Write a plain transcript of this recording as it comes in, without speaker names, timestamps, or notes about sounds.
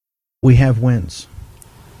We have wins.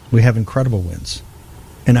 We have incredible wins.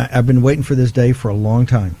 And I've been waiting for this day for a long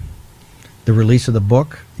time. The release of the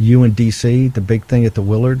book, you in D.C., the big thing at the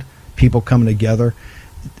Willard, people coming together.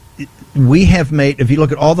 We have made, if you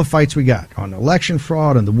look at all the fights we got on election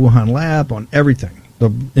fraud, on the Wuhan lab, on everything, the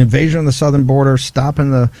invasion of the southern border, stopping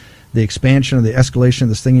the expansion of the escalation of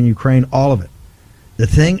this thing in Ukraine, all of it. The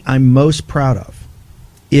thing I'm most proud of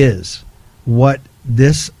is what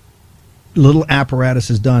this little apparatus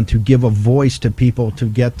has done to give a voice to people to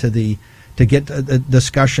get the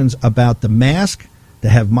discussions about the mask, to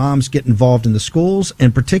have moms get involved in the schools,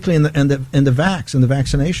 and particularly in the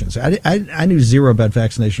vaccinations. I knew zero about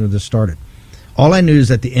vaccination when this started. All I knew is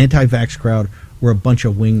that the anti-vax crowd were a bunch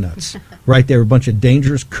of wingnuts, right? They were a bunch of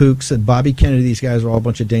dangerous kooks. And Bobby Kennedy, these guys are all a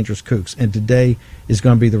bunch of dangerous kooks. And today is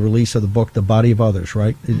going to be the release of the book, The Body of Others,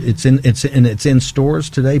 right? It's in stores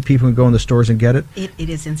today. People can go in the stores and get it. It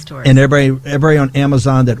is in stores. And everybody on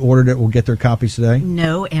Amazon that ordered it will get their copies today?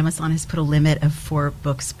 No, Amazon has put a limit of 4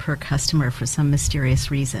 books per customer for some mysterious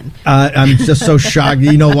reason. I'm just so shocked.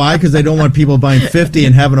 You know why? Because they don't want people buying 50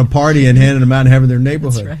 and having a party and handing them out and having their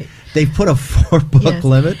neighborhood. That's right. They put a 4-book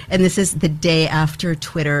limit. And this is the day after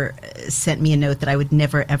Twitter sent me a note that I would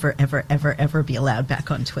never, ever, ever, ever, ever be allowed back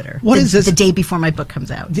on Twitter. What is this? The day before my book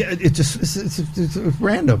comes out. Yeah, it's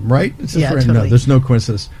random, right? It's just random. Totally. No, there's no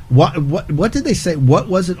coincidence. What did they say? What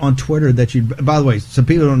was it on Twitter that you? By the way, some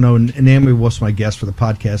people don't know. Naomi was my guest for the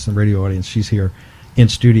podcast and radio audience. She's here in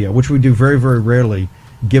studio, which we do very, very rarely,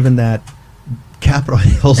 given that Capitol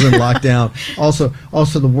Hill's in lockdown. Also,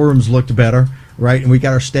 the war rooms looked better. Right, and we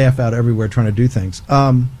got our staff out everywhere trying to do things.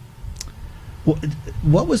 What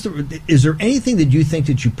was is there anything that you think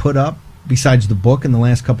that you put up besides the book in the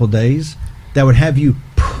last couple of days that would have you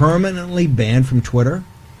permanently banned from Twitter?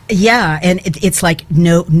 Yeah, and it's like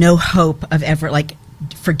no hope of ever, like,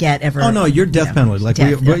 forget ever. Oh no, you're death penalty. Like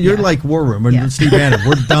you're like War Room and Steve Bannon.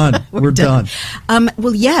 We're done. We're done.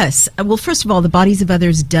 Well, yes. Well, first of all, The Bodies of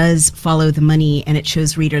Others does follow the money, and it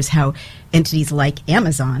shows readers how entities like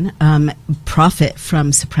Amazon profit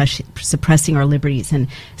from suppressing our liberties and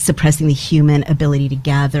suppressing the human ability to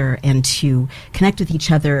gather and to connect with each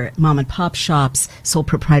other. Mom and pop shops, sole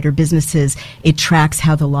proprietor businesses. It tracks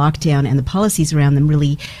how the lockdown and the policies around them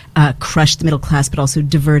really crushed the middle class, but also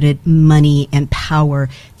diverted money and power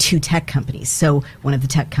to tech companies. So one of the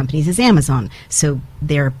tech companies is Amazon. So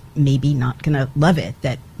they're maybe not going to love it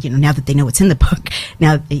that, now that they know what's in the book,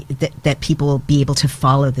 now that people will be able to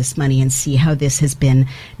follow this money and see how this has been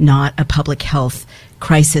not a public health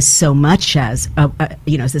crisis so much as,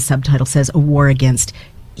 as the subtitle says, a war against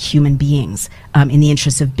human beings in the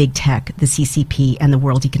interests of big tech, the CCP, and the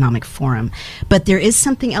World Economic Forum. But there is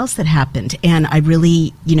something else that happened, and I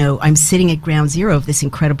really, I'm sitting at ground zero of this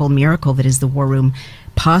incredible miracle that is the War Room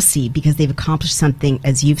posse, because they've accomplished something,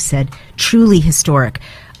 as you've said, truly historic.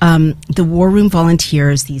 The War Room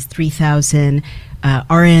volunteers, these 3,000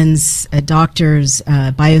 RNs, doctors,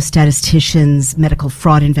 biostatisticians, medical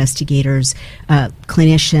fraud investigators,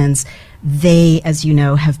 clinicians, they, as you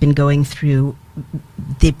know, have been going through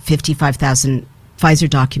the 55,000 Pfizer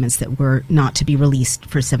documents that were not to be released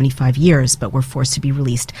for 75 years, but were forced to be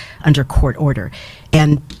released under court order.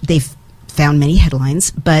 And they've found many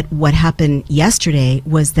headlines, but what happened yesterday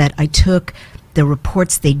was that I took the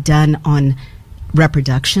reports they'd done on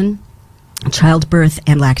reproduction, childbirth,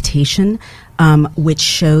 and lactation, which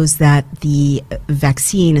shows that the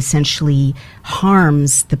vaccine essentially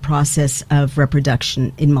harms the process of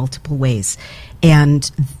reproduction in multiple ways.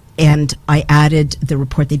 And I added the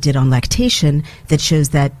report they did on lactation that shows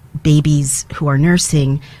that babies who are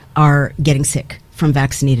nursing are getting sick from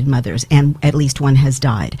vaccinated mothers, and at least one has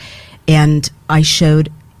died. And I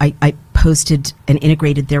posted and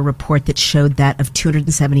integrated their report that showed that of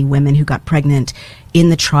 270 women who got pregnant in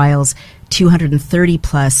the trials, 230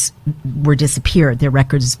 plus were disappeared. Their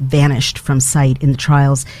records vanished from sight in the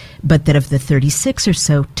trials, but that of the 36 or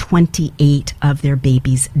so, 28 of their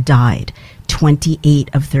babies died. 28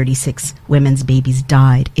 of 36 women's babies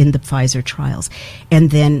died in the Pfizer trials.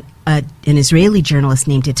 And then an Israeli journalist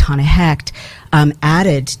named Itana Hecht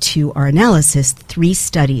added to our analysis 3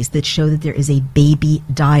 studies that show that there is a baby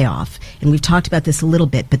die-off. And we've talked about this a little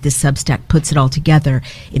bit, but this Substack puts it all together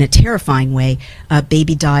in a terrifying way.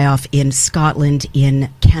 Baby die-off in Scotland, in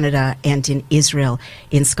Canada, and in Israel.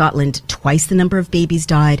 In Scotland, twice the number of babies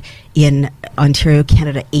died. In Ontario,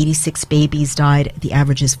 Canada, 86 babies died. The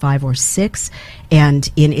average is 5 or 6. And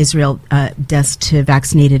in Israel, deaths to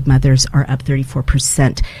vaccinated mothers are up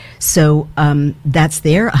 34%. So that's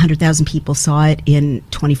there. 100,000 people saw it in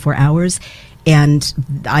 24 hours. And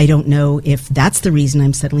I don't know if that's the reason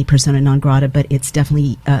I'm suddenly persona non grata, but it's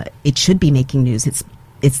definitely, it should be making news. It's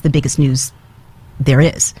it's the biggest news there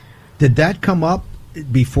is. Did that come up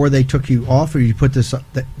before they took you off, or you put this up?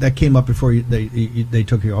 That came up before they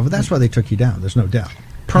took you off. That's why they took you down. There's no doubt.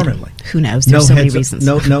 Permanently. Who knows? There's so many reasons.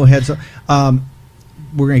 No heads up.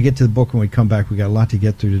 We're going to get to the book when we come back. We got a lot to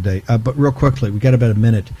get through today. But real quickly, we got about a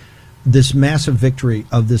minute. This massive victory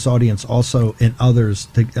of this audience also in others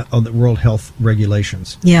on the World Health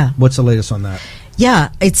regulations. Yeah. What's the latest on that? Yeah,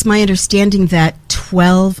 it's my understanding that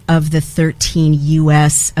 12 of the 13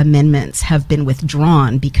 U.S. amendments have been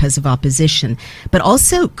withdrawn because of opposition. But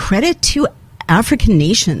also credit to African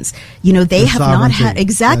nations, they have not had,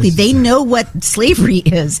 exactly, they know what slavery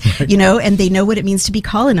is, right. And they know what it means to be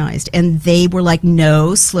colonized. And they were like,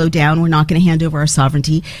 no, slow down, we're not going to hand over our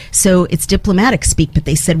sovereignty. So it's diplomatic speak, but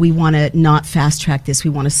they said we want to not fast track this, we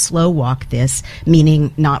want to slow walk this,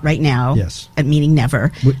 meaning not right now, yes, and meaning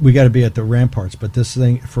never. We got to be at the ramparts, but this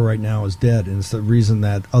thing for right now is dead. And it's the reason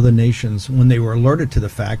that other nations, when they were alerted to the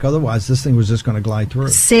fact, otherwise this thing was just going to glide through.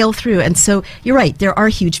 Sail through. And so you're right, there are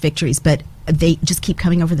huge victories, but they just keep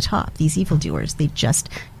coming over the top. These evildoers, they just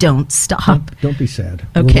don't stop. Don't be sad.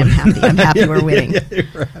 Okay, I'm happy we're winning.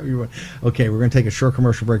 We're happy. Okay, we're going to take a short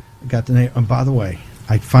commercial break. Got the name. And by the way,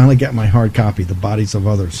 I finally got my hard copy, The Bodies of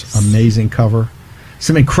Others. Amazing cover.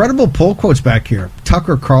 Some incredible pull quotes back here.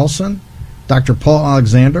 Tucker Carlson, Dr. Paul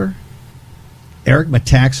Alexander, Eric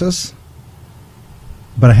Metaxas.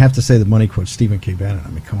 But I have to say the money quote, Stephen K. Bannon. I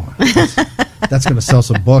mean, come on. That's going to sell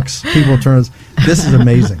some books. People turn. This is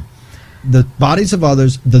amazing. The Bodies of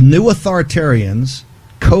Others, The New Authoritarians,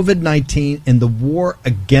 COVID-19, and the War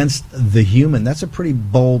Against the Human. That's a pretty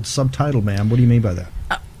bold subtitle, ma'am. What do you mean by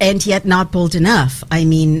that? And yet not bold enough. I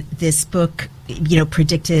mean, this book,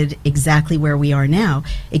 predicted exactly where we are now.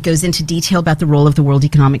 It goes into detail about the role of the World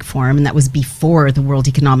Economic Forum, and that was before the World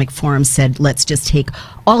Economic Forum said, let's just take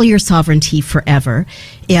all your sovereignty forever.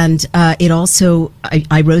 And it also,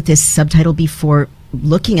 I wrote this subtitle before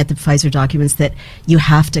looking at the Pfizer documents, that you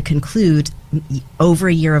have to conclude over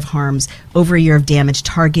a year of harms, over a year of damage,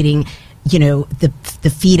 targeting, the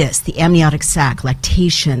fetus, the amniotic sac,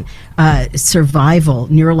 lactation, survival,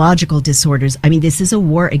 neurological disorders. I mean, this is a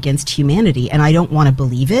war against humanity, and I don't want to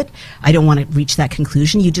believe it. I don't want to reach that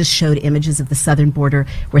conclusion. You just showed images of the southern border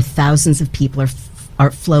where thousands of people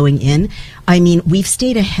are flowing in. I mean, we've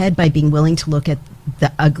stayed ahead by being willing to look at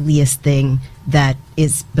the ugliest thing that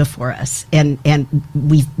is before us, and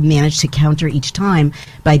we've managed to counter each time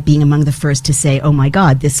by being among the first to say, oh my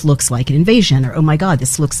God, this looks like an invasion, or oh my God,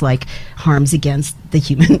 this looks like harms against the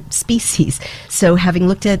human species. So having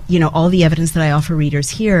looked at all the evidence that I offer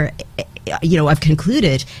readers here, I've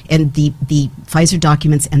concluded, and the Pfizer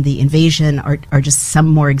documents and the invasion are just some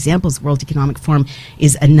more examples. World Economic Forum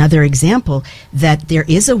is another example that there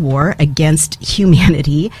is a war against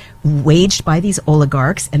humanity waged by these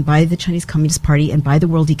oligarchs and by the Chinese Communist Party and by the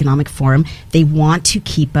World Economic Forum. They want to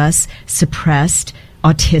keep us suppressed,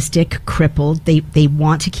 autistic, crippled. They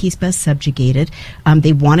want to keep us subjugated.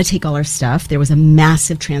 They want to take all our stuff. There was a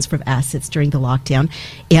massive transfer of assets during the lockdown,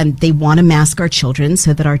 and they want to mask our children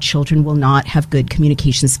so that our children will not have good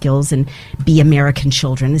communication skills and be American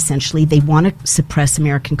children. Essentially, they want to suppress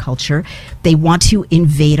American culture. They want to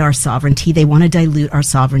invade our sovereignty. They want to dilute our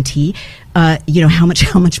sovereignty. How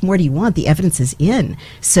much more do you want? The evidence is in.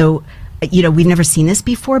 So, we've never seen this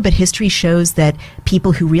before, but history shows that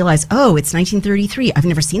people who realize, oh, it's 1933, I've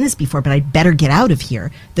never seen this before, but I'd better get out of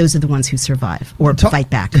here, those are the ones who survive or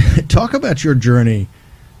fight back. Talk about your journey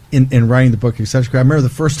in writing the book, etc. I remember the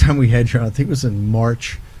first time we had you on, I think it was in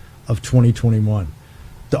March of 2021.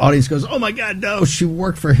 The audience goes, oh my God, no, she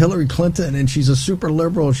worked for Hillary Clinton, and she's a super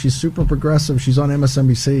liberal, she's super progressive, she's on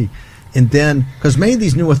MSNBC. And then, because many of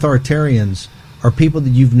these new authoritarians are people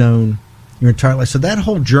that you've known your entire life. So that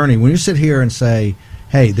whole journey, when you sit here and say,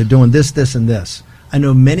 hey, they're doing this, this, and this, I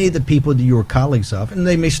know many of the people that you were colleagues of, and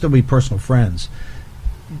they may still be personal friends,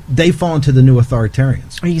 they fall into the new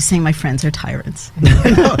authoritarians. Are you saying my friends are tyrants?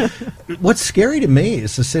 No. What's scary to me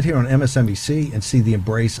is to sit here on MSNBC and see the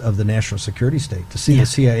embrace of the national security state, to see the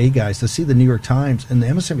CIA guys, to see the New York Times and the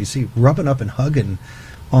MSNBC rubbing up and hugging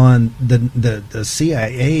on the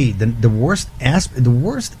CIA, the worst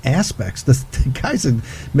aspects, the guys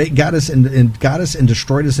that got us and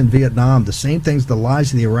destroyed us in Vietnam, the same things, the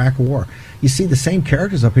lies of the Iraq War. You see the same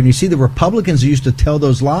characters up here, and you see the Republicans who used to tell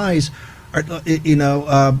those lies,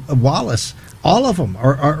 Wallace, all of them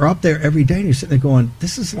are up there every day, and you're sitting there going,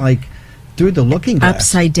 this is like through the looking glass.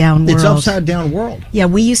 Upside down world. It's upside down world. Yeah,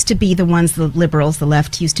 we used to be the ones, the liberals, the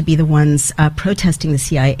left used to be the ones protesting the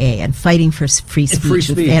CIA and fighting for free speech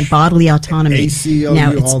and bodily autonomy. ACLU,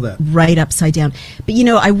 now it's all that. right upside down. But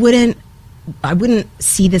I wouldn't I wouldn't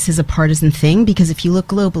see this as a partisan thing, because if you look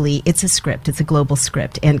globally, it's a script. It's a global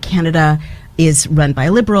script. And Canada is run by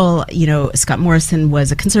a liberal. Scott Morrison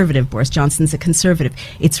was a conservative. Boris Johnson's a conservative.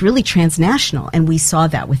 It's really transnational, and we saw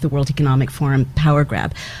that with the World Economic Forum power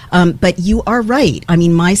grab. But you are right. I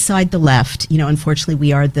mean, my side, the left, unfortunately,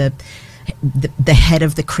 we are the head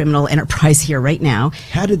of the criminal enterprise here right now.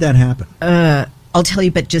 How did that happen? I'll tell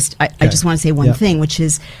you, but I just want to say one thing, which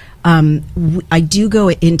is I do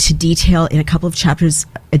go into detail in a couple of chapters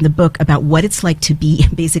in the book about what it's like to be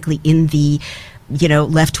basically in the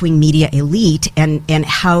left-wing media elite, and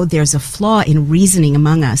how there's a flaw in reasoning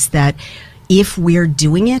among us that if we're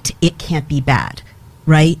doing it, it can't be bad,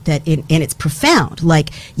 right? And it's profound. Like,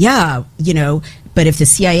 but if the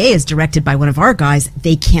CIA is directed by one of our guys,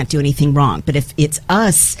 they can't do anything wrong. But if it's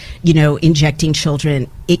us, injecting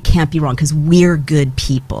children, it can't be wrong because we're good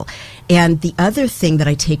people. And the other thing that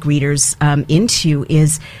I take readers into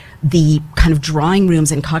is the kind of drawing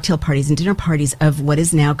rooms and cocktail parties and dinner parties of what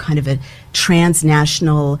is now kind of a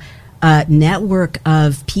transnational network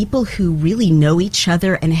of people who really know each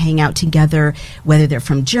other and hang out together, whether they're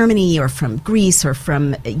from Germany or from Greece or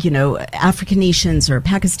from, African nations or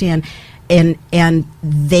Pakistan. And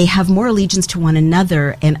they have more allegiance to one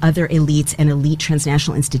another and other elites and elite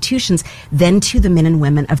transnational institutions than to the men and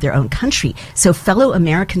women of their own country. So fellow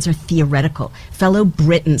Americans are theoretical. Fellow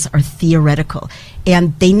Britons are theoretical.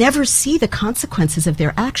 And they never see the consequences of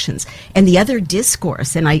their actions. And the other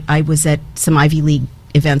discourse, and I was at some Ivy League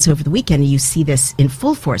events over the weekend, and you see this in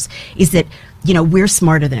full force, is that we're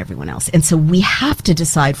smarter than everyone else. And so we have to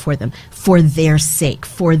decide for them, for their sake,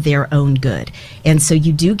 for their own good. And so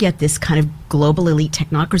you do get this kind of global elite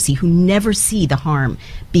technocracy who never see the harm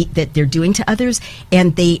that they're doing to others.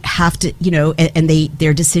 And they have to, and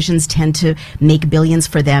their decisions tend to make billions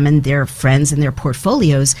for them and their friends and their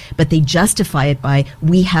portfolios, but they justify it by,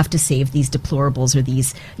 we have to save these deplorables or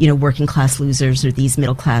these, working class losers or these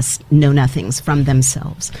middle class know-nothings from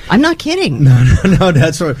themselves. I'm not kidding. No,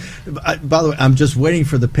 that's right. By the way, I'm just waiting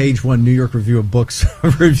for the page one New York Review of Books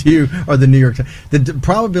review, or the New York Times. The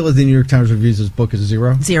probability the New York Times reviews this book is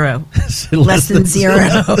zero? Zero. Less than zero.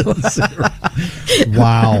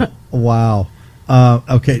 Wow.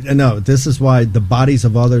 Okay, no, this is why The Bodies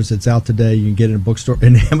of Others, it's out today. You can get it in a bookstore.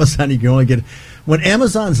 In Amazon, you can only get it. When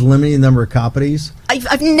Amazon's limiting the number of copies.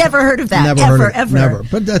 I've never heard of that. Ever.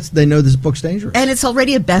 But they know this book's dangerous. And it's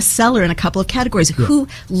already a bestseller in a couple of categories. Yeah. Who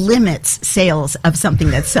limits sales of something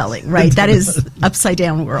that's selling, right? That is upside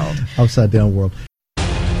down world. Upside down world.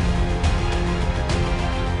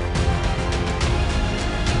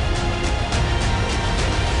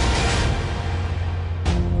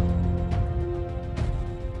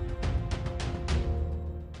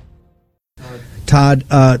 Todd,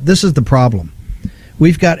 this is the problem.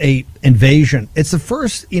 We've got a invasion. It's the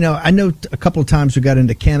first, I know a couple of times we got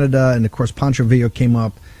into Canada, and of course Pancho Villa came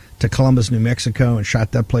up to Columbus, New Mexico, and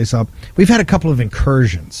shot that place up. We've had a couple of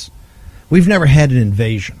incursions. We've never had an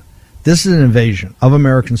invasion. This is an invasion of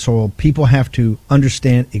American soil. People have to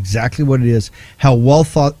understand exactly what it is, how well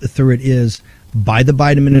thought through it is by the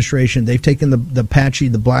Biden administration. They've taken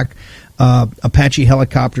the black Apache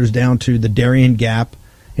helicopters down to the Darien Gap.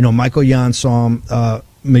 Michael Yan saw them,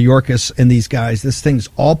 Mayorkas and these guys. This thing's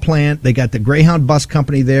all planned. They got the Greyhound bus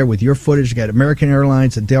company there with your footage. You got American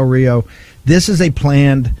Airlines at Del Rio. This is a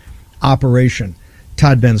planned operation.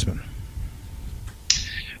 Todd Bensman.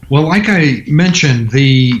 Well, like I mentioned,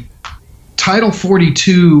 the Title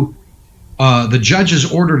 42, the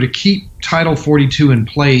judge's order to keep Title 42 in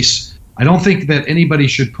place, I don't think that anybody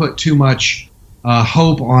should put too much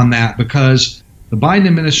hope on that, because the Biden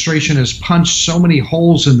administration has punched so many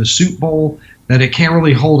holes in the soup bowl that it can't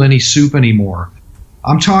really hold any soup anymore.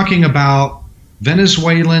 I'm talking about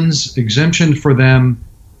Venezuelans, exemption for them,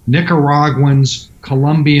 Nicaraguans,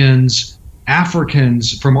 Colombians,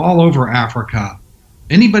 Africans from all over Africa.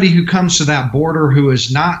 Anybody who comes to that border who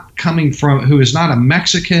is not a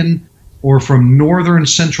Mexican or from northern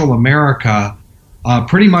Central America,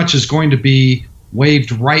 pretty much is going to be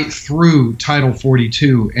waved right through Title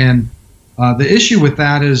 42. And the issue with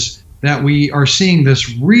that is that we are seeing this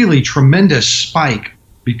really tremendous spike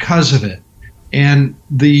because of it. And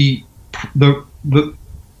the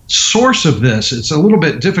source of this, it's a little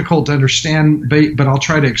bit difficult to understand, but I'll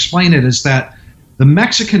try to explain it, is that the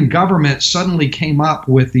Mexican government suddenly came up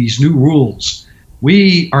with these new rules.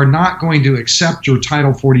 We are not going to accept your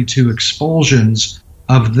Title 42 expulsions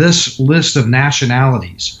of this list of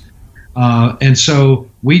nationalities. And so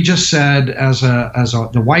we just said,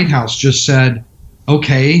 the White House just said,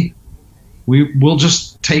 okay, we'll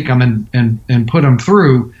just take them and put them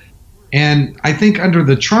through. And I think under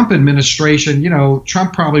the Trump administration,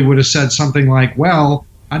 Trump probably would have said something like, well,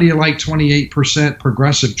 how do you like 28%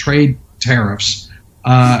 progressive trade tariffs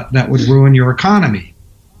that would ruin your economy?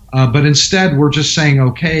 But instead, we're just saying,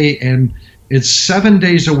 okay, and it's 7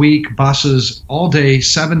 days a week, buses all day,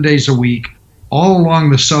 7 days a week, all along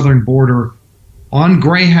the southern border, on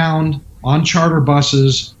Greyhound, on charter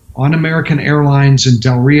buses, on American Airlines in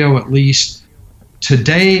Del Rio at least.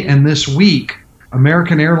 Today and this week,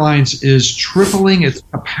 American Airlines is tripling its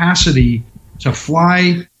capacity to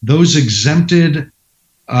fly those exempted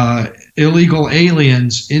illegal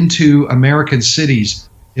aliens into American cities.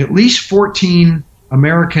 At least 14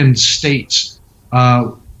 American states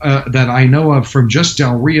that I know of from just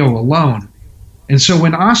Del Rio alone. And so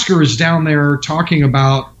when Oscar is down there talking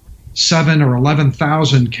about 7,000 or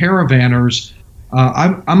 11,000 caravanners,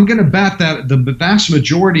 I'm going to bet that the vast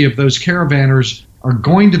majority of those caravanners are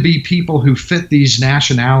going to be people who fit these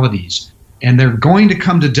nationalities. And they're going to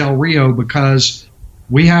come to Del Rio because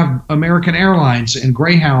we have American Airlines and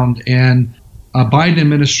Greyhound and a Biden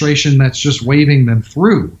administration that's just waving them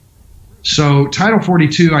through. So Title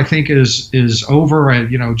 42, I think, is over. I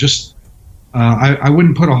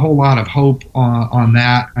wouldn't put a whole lot of hope on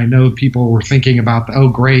that. I know people were thinking about,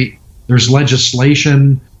 great, there's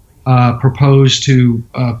legislation proposed to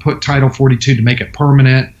put Title 42 to make it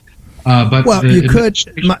permanent. But you could.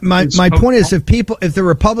 My point is, if the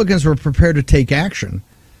Republicans were prepared to take action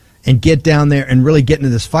and get down there and really get into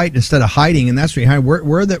this fight instead of hiding, and that's behind,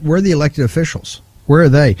 where are the elected officials? Where are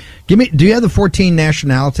they? Do you have the 14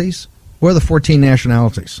 nationalities? Where are the 14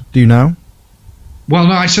 nationalities? Do you know? Well,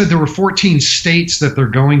 no, I said there were 14 states that they're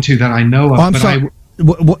going to that I know of. Oh, I'm sorry.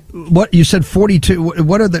 What you said 42?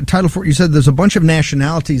 What are the Title 4? You said there's a bunch of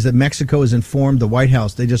nationalities that Mexico has informed the White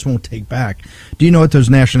House they just won't take back. Do you know what those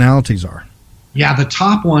nationalities are? Yeah, the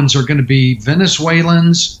top ones are going to be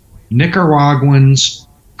Venezuelans, Nicaraguans,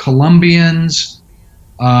 Colombians,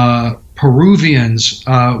 Peruvians,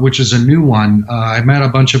 which is a new one. I met a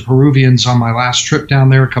bunch of Peruvians on my last trip down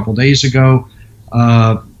there a couple days ago.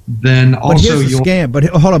 Then also, here's a scam. But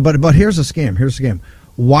hold on. But here's a scam. Here's a scam.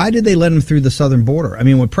 Why did they let him through the southern border? I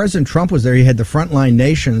mean, when President Trump was there, he had the frontline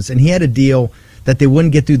nations, and he had a deal that they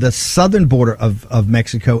wouldn't get through the southern border of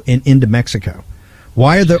Mexico and into Mexico.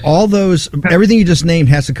 Why are there all those? Everything you just named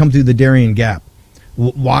has to come through the Darien Gap.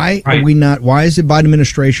 Why are we not? Why is the Biden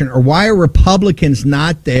administration, or why are Republicans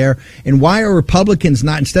not there? And why are Republicans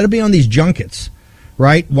not, instead of being on these junkets,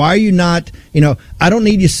 right? Why are you not? I don't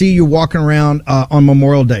need to see you walking around on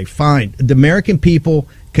Memorial Day. Fine. The American people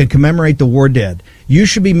can commemorate the war dead. You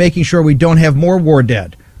should be making sure we don't have more war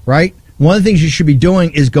dead, right? One of the things you should be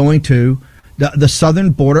doing is going to the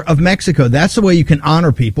southern border of Mexico. That's the way you can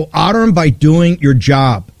honor people. Honor them by doing your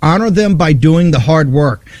job. Honor them by doing the hard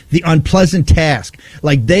work, the unpleasant task.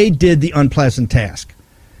 Like they did the unpleasant task.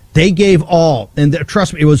 They gave all, and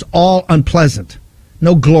trust me, it was all unpleasant.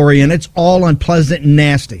 No glory in it. It's all unpleasant and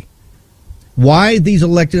nasty. Why these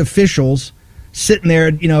elected officials sitting there,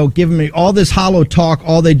 giving me all this hollow talk,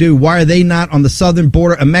 all they do, why are they not on the southern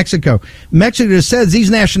border of Mexico? Mexico just says these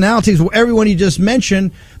nationalities, well, everyone you just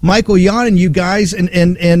mentioned, Michael Yon and you guys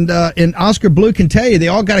and Oscar Blue can tell you, they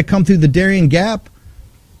all got to come through the Darien Gap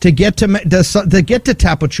to get to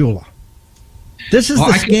Tapachula. This is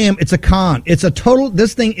the scam. It's a con.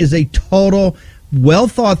 This thing is a total, well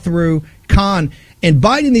thought through con. And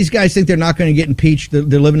Biden, these guys think they're not going to get impeached. They're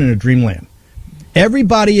living in a dreamland.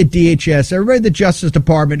 Everybody at DHS, everybody at the Justice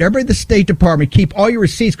Department, everybody at the State Department, keep all your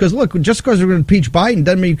receipts. Because look, just because we're going to impeach Biden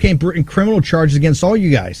doesn't mean you can't bring criminal charges against all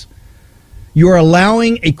you guys. You are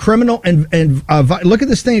allowing a criminal and look at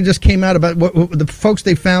this thing that just came out about what the folks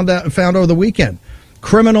they found over the weekend.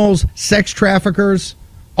 Criminals, sex traffickers,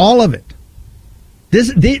 all of it.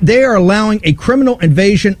 They are allowing a criminal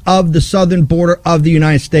invasion of the southern border of the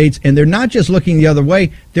United States, and they're not just looking the other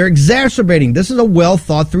way. They're exacerbating. This is a well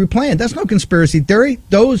thought through plan. That's no conspiracy theory.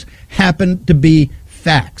 Those happen to be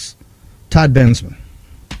facts. Todd Bensman.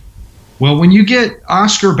 Well, when you get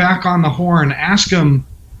Oscar back on the horn, ask him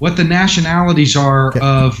what the nationalities are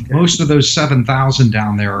of most of those 7,000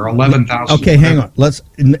 down there, or 11,000. Okay, hang on.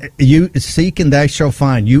 You seek and thou shalt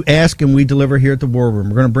find. You ask and we deliver here at the War Room.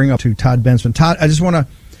 We're going to bring up to Todd Bensman. Todd, I just want to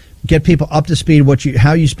get people up to speed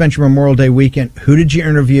how you spent your Memorial Day weekend. Who did you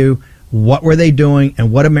interview? What were they doing?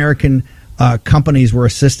 And what American companies were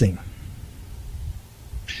assisting?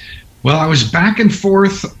 Well, I was back and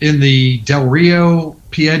forth in the Del Rio,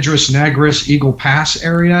 Piedras Negras, Eagle Pass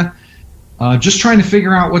area. Just trying to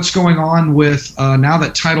figure out what's going on with now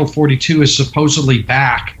that Title 42 is supposedly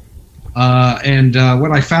back. And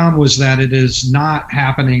what I found was that it is not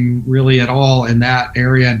happening really at all in that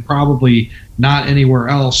area, and probably not anywhere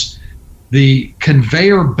else. the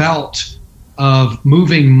conveyor belt of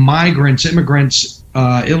moving migrants, immigrants,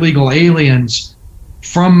 illegal aliens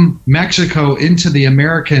from Mexico into the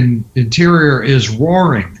American interior is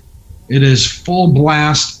roaring. It is full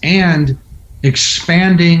blast and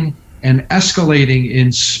expanding and escalating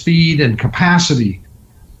in speed and capacity.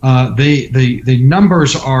 The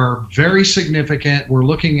numbers are very significant. We're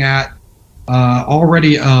looking at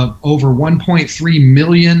already over 1.3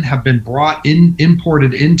 million have been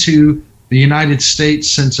imported into the United States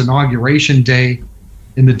since Inauguration Day.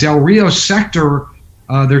 In the Del Rio sector,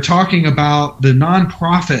 they're talking about the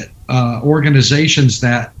nonprofit organizations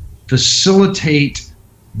that facilitate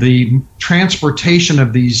the transportation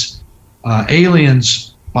of these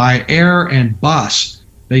aliens by air and bus.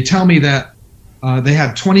 They tell me that they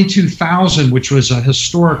had 22,000, which was a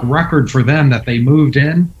historic record for them, that they moved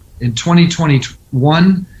in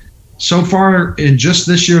 2021. So far, in just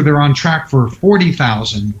this year, they're on track for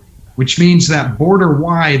 40,000, which means that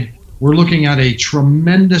border-wide, we're looking at a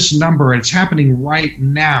tremendous number. It's happening right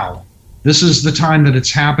now. This is the time that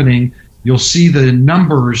it's happening. You'll see the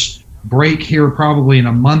numbers break here probably in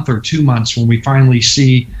a month or 2 months when we finally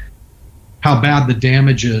see how bad the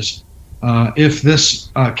damage is. If this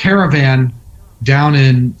caravan down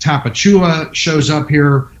in Tapachula shows up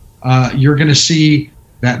here, you're going to see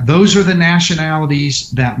that those are the nationalities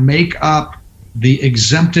that make up the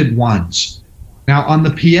exempted ones. Now, on the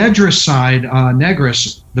Piedras side,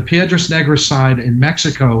 the Piedras Negras side in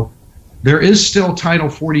Mexico, there is still Title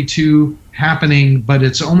 42 happening, but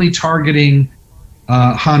it's only targeting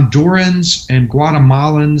Hondurans and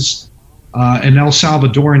Guatemalans and El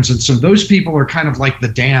Salvadorans. And so those people are kind of like the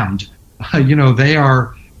damned. They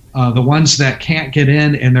are the ones that can't get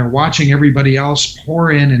in, and they're watching everybody else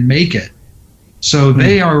pour in and make it. So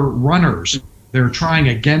they are runners. They're trying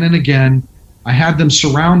again and again. I had them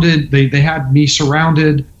surrounded. They had me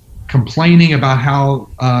surrounded, complaining about how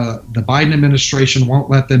the Biden administration won't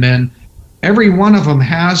let them in. Every one of them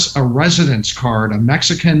has a residence card, a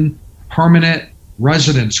Mexican permanent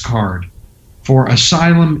residence card for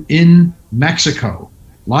asylum in Mexico.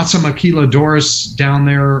 Lots of maquiladores down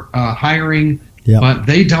there hiring, but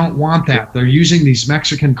they don't want that. They're using these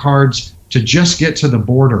Mexican cards to just get to the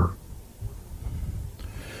border.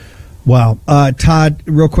 Wow. Todd,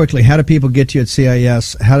 real quickly, how do people get to you at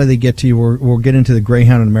CIS? How do they get to you? We'll get into the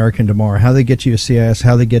Greyhound and American tomorrow. How do they get to you at CIS?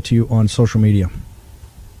 How do they get to you on social media?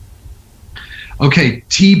 Okay,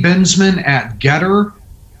 T. Bensman at Getter,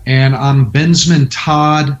 and I'm Bensman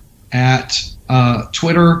Todd at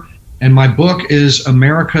Twitter. And my book is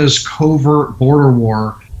America's Covert Border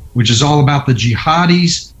War, which is all about the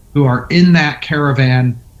jihadis who are in that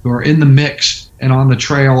caravan, who are in the mix and on the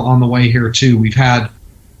trail on the way here too. We've had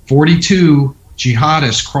 42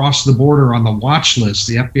 jihadists cross the border on the watch list,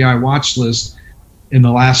 the FBI watch list, in the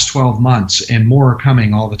last 12 months, and more are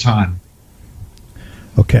coming all the time.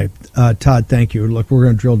 Okay. Todd, thank you. Look, we're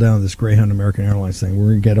going to drill down this Greyhound American Airlines thing. We're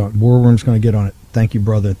going to get on. War Room's going to get on it. Thank you,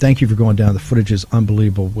 brother. Thank you for going down. The footage is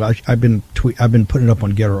unbelievable. I've been putting it up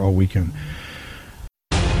on Getter all weekend.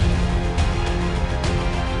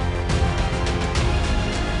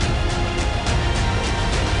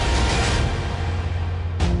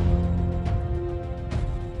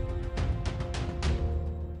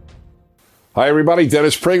 Hi, everybody.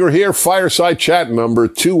 Dennis Prager here. Fireside Chat number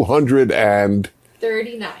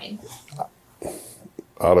 239.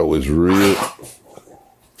 Otto is real.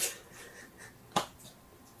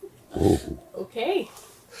 Whoa. Okay.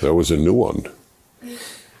 That was a new one.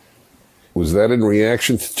 Was that in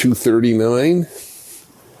reaction to 239?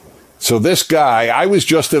 So this guy, I was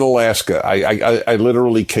just in Alaska. I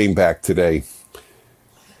literally came back today.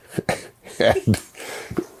 And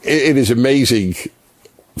it is amazing.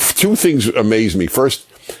 Two things amaze me. First,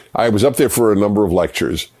 I was up there for a number of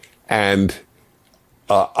lectures, and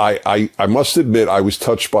I must admit I was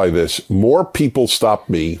touched by this. More people stopped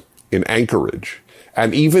me in Anchorage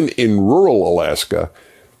and even in rural Alaska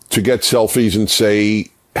to get selfies and say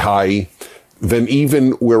hi than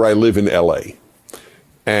even where I live in LA.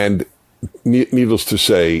 And needless to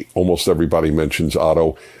say, almost everybody mentions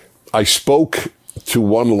Otto. I spoke to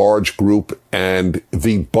one large group, and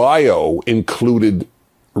the bio included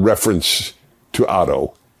reference to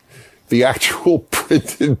Otto. The actual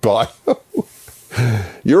printed bio.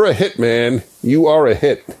 You're a hit, man. You are a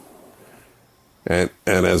hit. And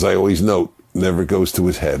as I always note, never goes to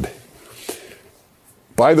his head.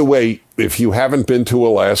 By the way, if you haven't been to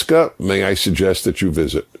Alaska, may I suggest that you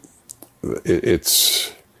visit.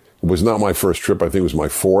 It was not my first trip. I think it was my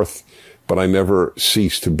fourth, but I never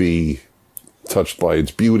ceased to be touched by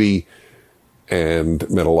its beauty and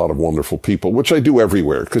met a lot of wonderful people, which I do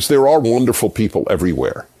everywhere, because there are wonderful people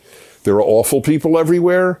everywhere. There are awful people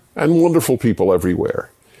everywhere and wonderful people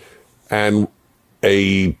everywhere. And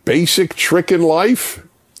a basic trick in life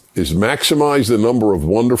is maximize the number of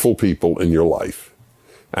wonderful people in your life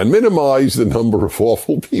and minimize the number of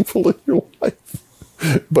awful people in your life.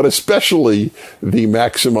 But especially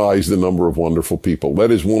maximize the number of wonderful people. That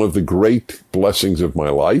is one of the great blessings of my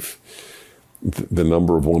life, the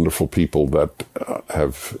number of wonderful people that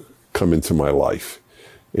have come into my life.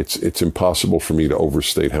 It's impossible for me to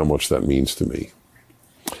overstate how much that means to me.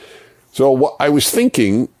 So I was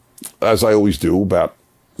thinking, as I always do, about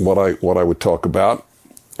what I would talk about,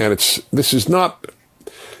 and this is not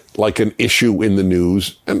like an issue in the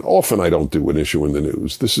news, and often I don't do an issue in the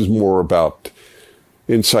news. This is more about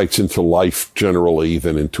insights into life generally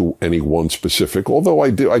than into any one specific, although I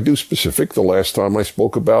do specific. The last time I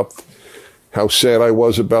spoke about how sad I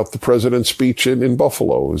was about the president's speech in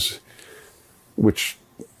Buffalo, which,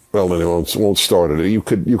 well, I won't start it. You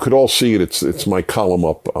could all see it. It's my column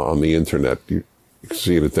up on the internet. You can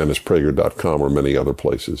see it at DennisPrager.com or many other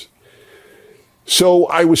places. So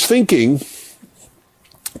I was thinking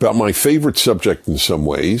about my favorite subject in some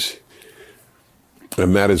ways,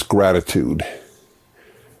 and that is gratitude.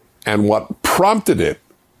 And what prompted it,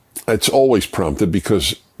 it's always prompted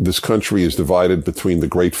because this country is divided between the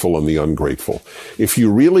grateful and the ungrateful. If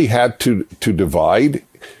you really had to divide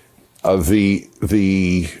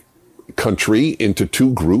the country into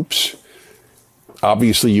two groups,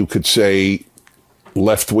 obviously you could say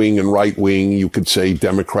left wing and right wing. You could say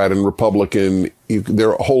Democrat and Republican. There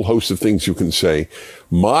are a whole host of things you can say.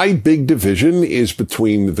 My big division is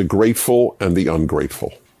between the grateful and the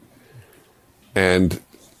ungrateful. And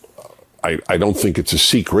I don't think it's a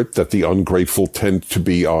secret that the ungrateful tend to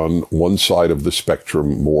be on one side of the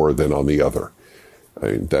spectrum more than on the other. I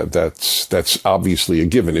mean, that's obviously a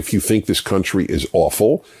given. If you think this country is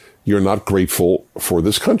awful, you're not grateful for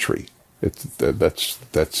this country.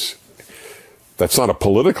 That's not a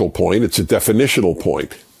political point. It's a definitional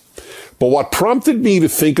point. But what prompted me to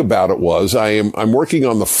think about it was I'm working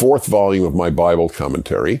on the 4th volume of my Bible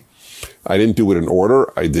commentary. I didn't do it in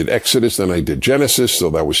order. I did Exodus, then I did Genesis.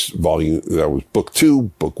 So that was book 2,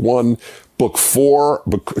 book 1, book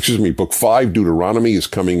 5, Deuteronomy, is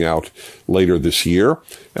coming out later this year.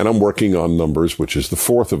 And I'm working on Numbers, which is the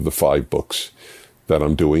 4th of the 5 books that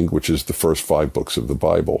I'm doing, which is the first 5 books of the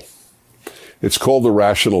Bible. It's called the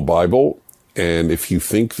Rational Bible. And if you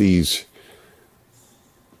think these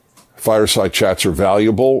fireside chats are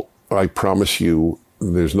valuable, I promise you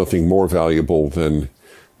there's nothing more valuable than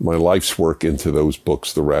my life's work into those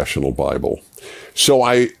books, the Rational Bible. So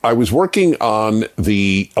I was working on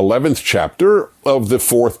the 11th chapter of the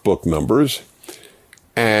 4th book, Numbers,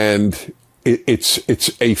 and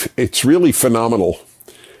it's really phenomenal.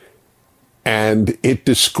 And it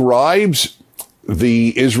describes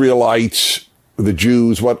the Israelites, the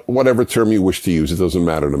Jews, whatever term you wish to use, it doesn't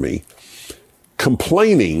matter to me,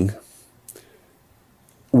 complaining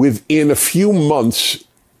within a few months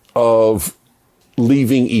of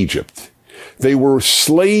leaving Egypt. They were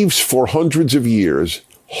slaves for hundreds of years,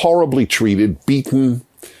 horribly treated, beaten,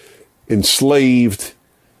 enslaved.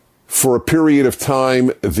 For a period of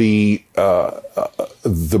time, the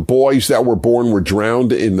boys that were born were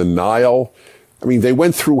drowned in the Nile. I mean, they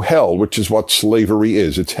went through hell, which is what slavery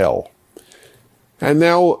is. It's hell. And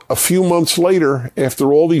now, a few months later,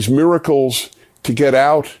 after all these miracles to get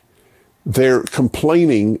out, they're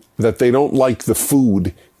complaining that they don't like the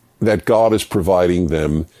food that God is providing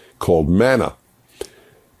them, called manna.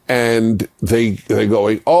 And they're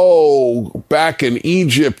going, oh, back in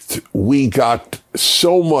Egypt, we got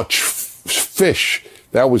so much fish.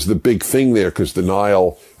 That was the big thing there, because the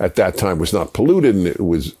Nile at that time was not polluted and it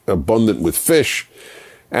was abundant with fish.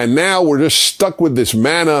 And now we're just stuck with this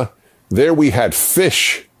manna. There we had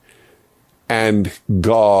fish. And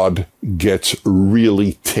God gets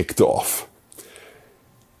really ticked off.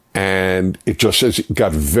 And it just says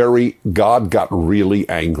God got really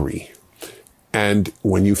angry. And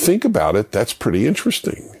when you think about it, that's pretty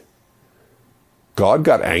interesting. God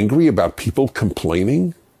got angry about people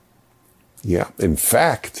complaining? Yeah. In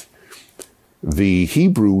fact, the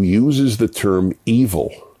Hebrew uses the term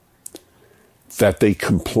evil, that they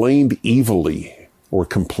complained evilly or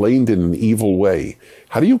complained in an evil way.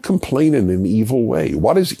 How do you complain in an evil way?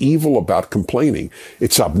 What is evil about complaining?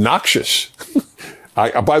 It's obnoxious.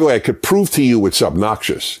 By the way, I could prove to you it's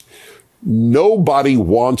obnoxious. Nobody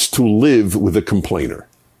wants to live with a complainer.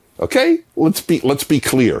 Okay? Let's be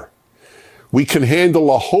clear. We can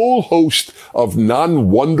handle a whole host of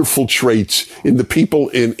non-wonderful traits in the people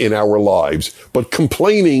in our lives, but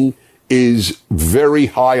complaining is very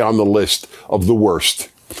high on the list of the worst.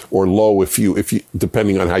 or low if you,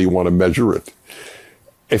 depending on how you want to measure it.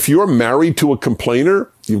 If you're married to a complainer,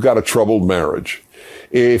 you've got a troubled marriage.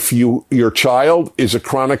 If your child is a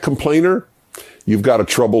chronic complainer, you've got a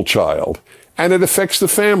troubled child. And it affects the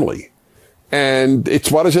family. And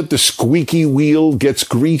it's, what is it? The squeaky wheel gets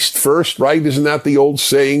greased first, right? Isn't that the old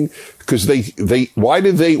saying? Because why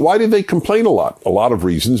did they complain a lot? A lot of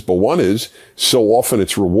reasons, but one is so often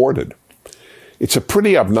it's rewarded. It's a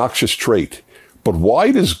pretty obnoxious trait. But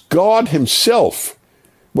why does God himself,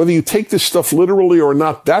 whether you take this stuff literally or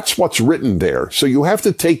not, that's what's written there. So you have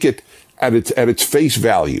to take it at its face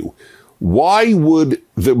value. Why would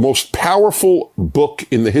the most powerful book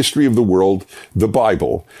in the history of the world, the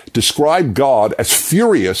Bible, describe God as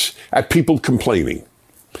furious at people complaining?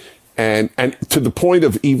 And to the point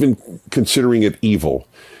of even considering it evil.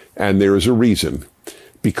 And there is a reason.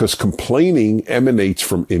 Because complaining emanates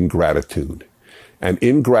from ingratitude. And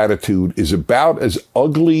ingratitude is about as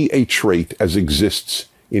ugly a trait as exists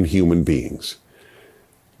in human beings.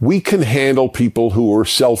 We can handle people who are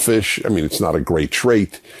selfish. I mean, it's not a great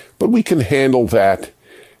trait, but we can handle that.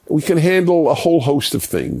 We can handle a whole host of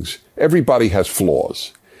things. Everybody has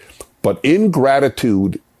flaws. But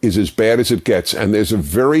ingratitude is as bad as it gets, and there's a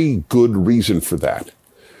very good reason for that.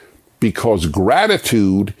 Because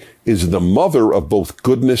gratitude is the mother of both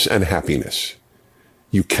goodness and happiness.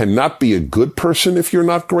 You cannot be a good person if you're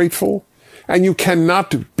not grateful. And you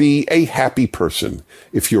cannot be a happy person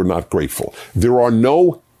if you're not grateful. There are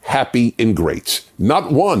no happy ingrates.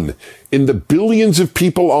 Not one. In the billions of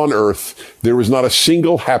people on earth, there is not a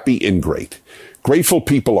single happy ingrate. Grateful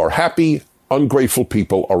people are happy. Ungrateful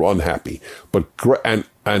people are unhappy. But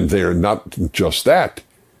and they're not just that.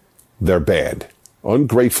 They're bad.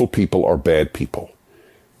 Ungrateful people are bad people.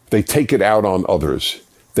 They take it out on others.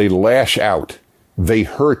 They lash out. They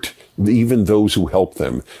hurt even those who help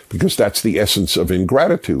them, because that's the essence of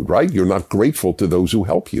ingratitude, right? You're not grateful to those who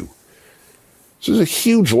help you. So there's a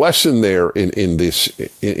huge lesson there in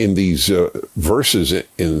these verses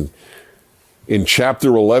in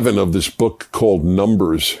chapter 11 of this book called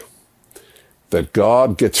Numbers, that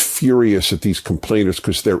God gets furious at these complainers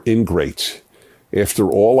because they're ingrates. After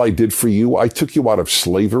all I did for you, I took you out of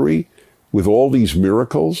slavery with all these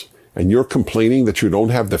miracles, and you're complaining that you don't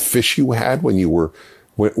have the fish you had when you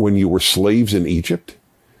were slaves in Egypt.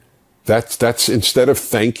 That's instead of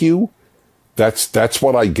thank you, that's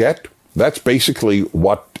what I get. That's basically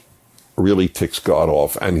what really ticks God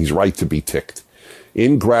off, and he's right to be ticked.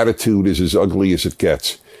 Ingratitude is as ugly as it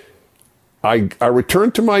gets. I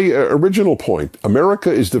return to my original point.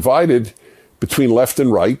 America is divided between left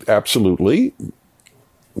and right, absolutely,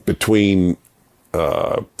 between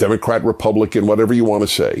Democrat, Republican, whatever you want to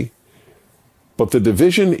say. But the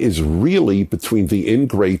division is really between the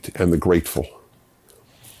ingrate and the grateful.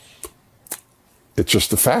 It's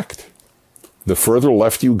just a fact. The further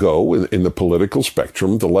left you go in the political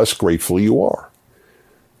spectrum, the less grateful you are.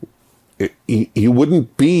 You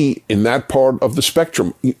wouldn't be in that part of the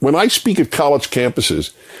spectrum. When I speak at college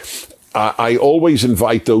campuses, I always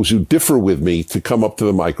invite those who differ with me to come up to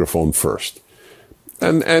the microphone first.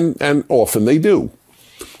 And often they do.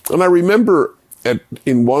 And I remember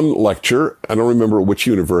in one lecture, I don't remember which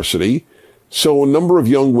university, so a number of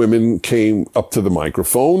young women came up to the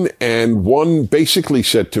microphone, and one basically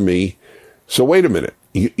said to me, so wait a minute,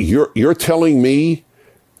 you're telling me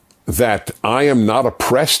that I am not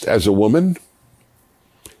oppressed as a woman?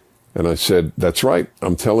 And I said, that's right.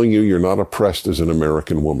 I'm telling you, you're not oppressed as an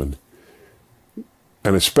American woman.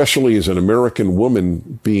 And especially as an American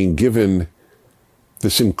woman being given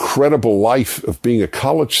this incredible life of being a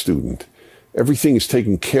college student. Everything is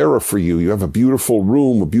taken care of for you. You have a beautiful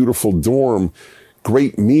room, a beautiful dorm,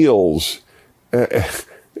 great meals.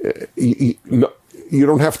 You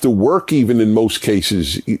don't have to work even in most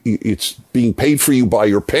cases. It's being paid for you by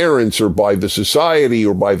your parents or by the society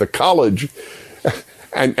or by the college.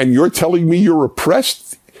 And you're telling me you're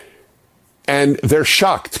oppressed? And they're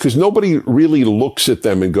shocked because nobody really looks at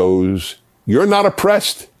them and goes, you're not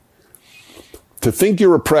oppressed? To think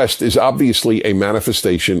you're oppressed is obviously a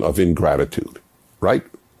manifestation of ingratitude, right?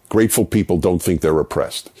 Grateful people don't think they're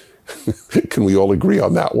oppressed. Can we all agree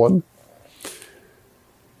on that one?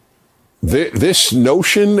 This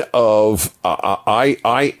notion of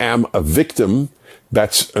I am a victim,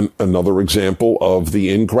 that's another example of the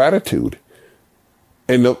ingratitude.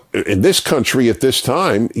 And in this country at this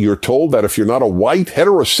time, you're told that if you're not a white,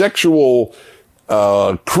 heterosexual,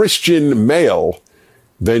 Christian male,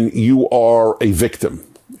 then you are a victim.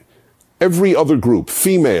 Every other group,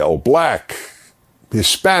 female, black,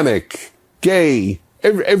 Hispanic, gay,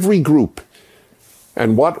 every group.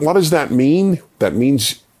 And what does that mean? That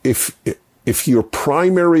means if If your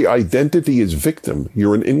primary identity is victim,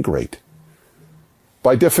 you're an ingrate.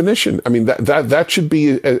 By definition, I mean, that should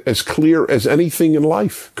be as clear as anything in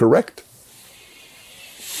life, correct?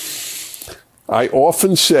 I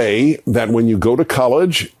often say that when you go to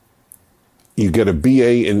college, you get a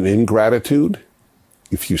BA in ingratitude.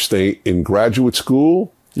 If you stay in graduate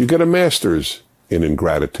school, you get a master's in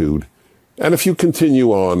ingratitude. And if you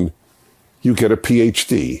continue on, you get a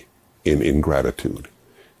PhD in ingratitude.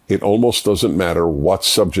 It almost doesn't matter what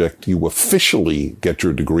subject you officially get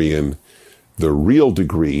your degree in. The real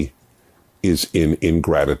degree is in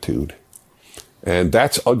ingratitude. And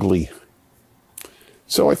that's ugly.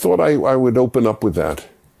 So I thought I would open up with that,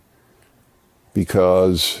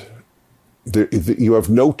 because you have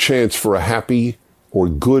no chance for a happy or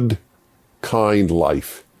good, kind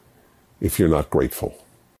life if you're not grateful.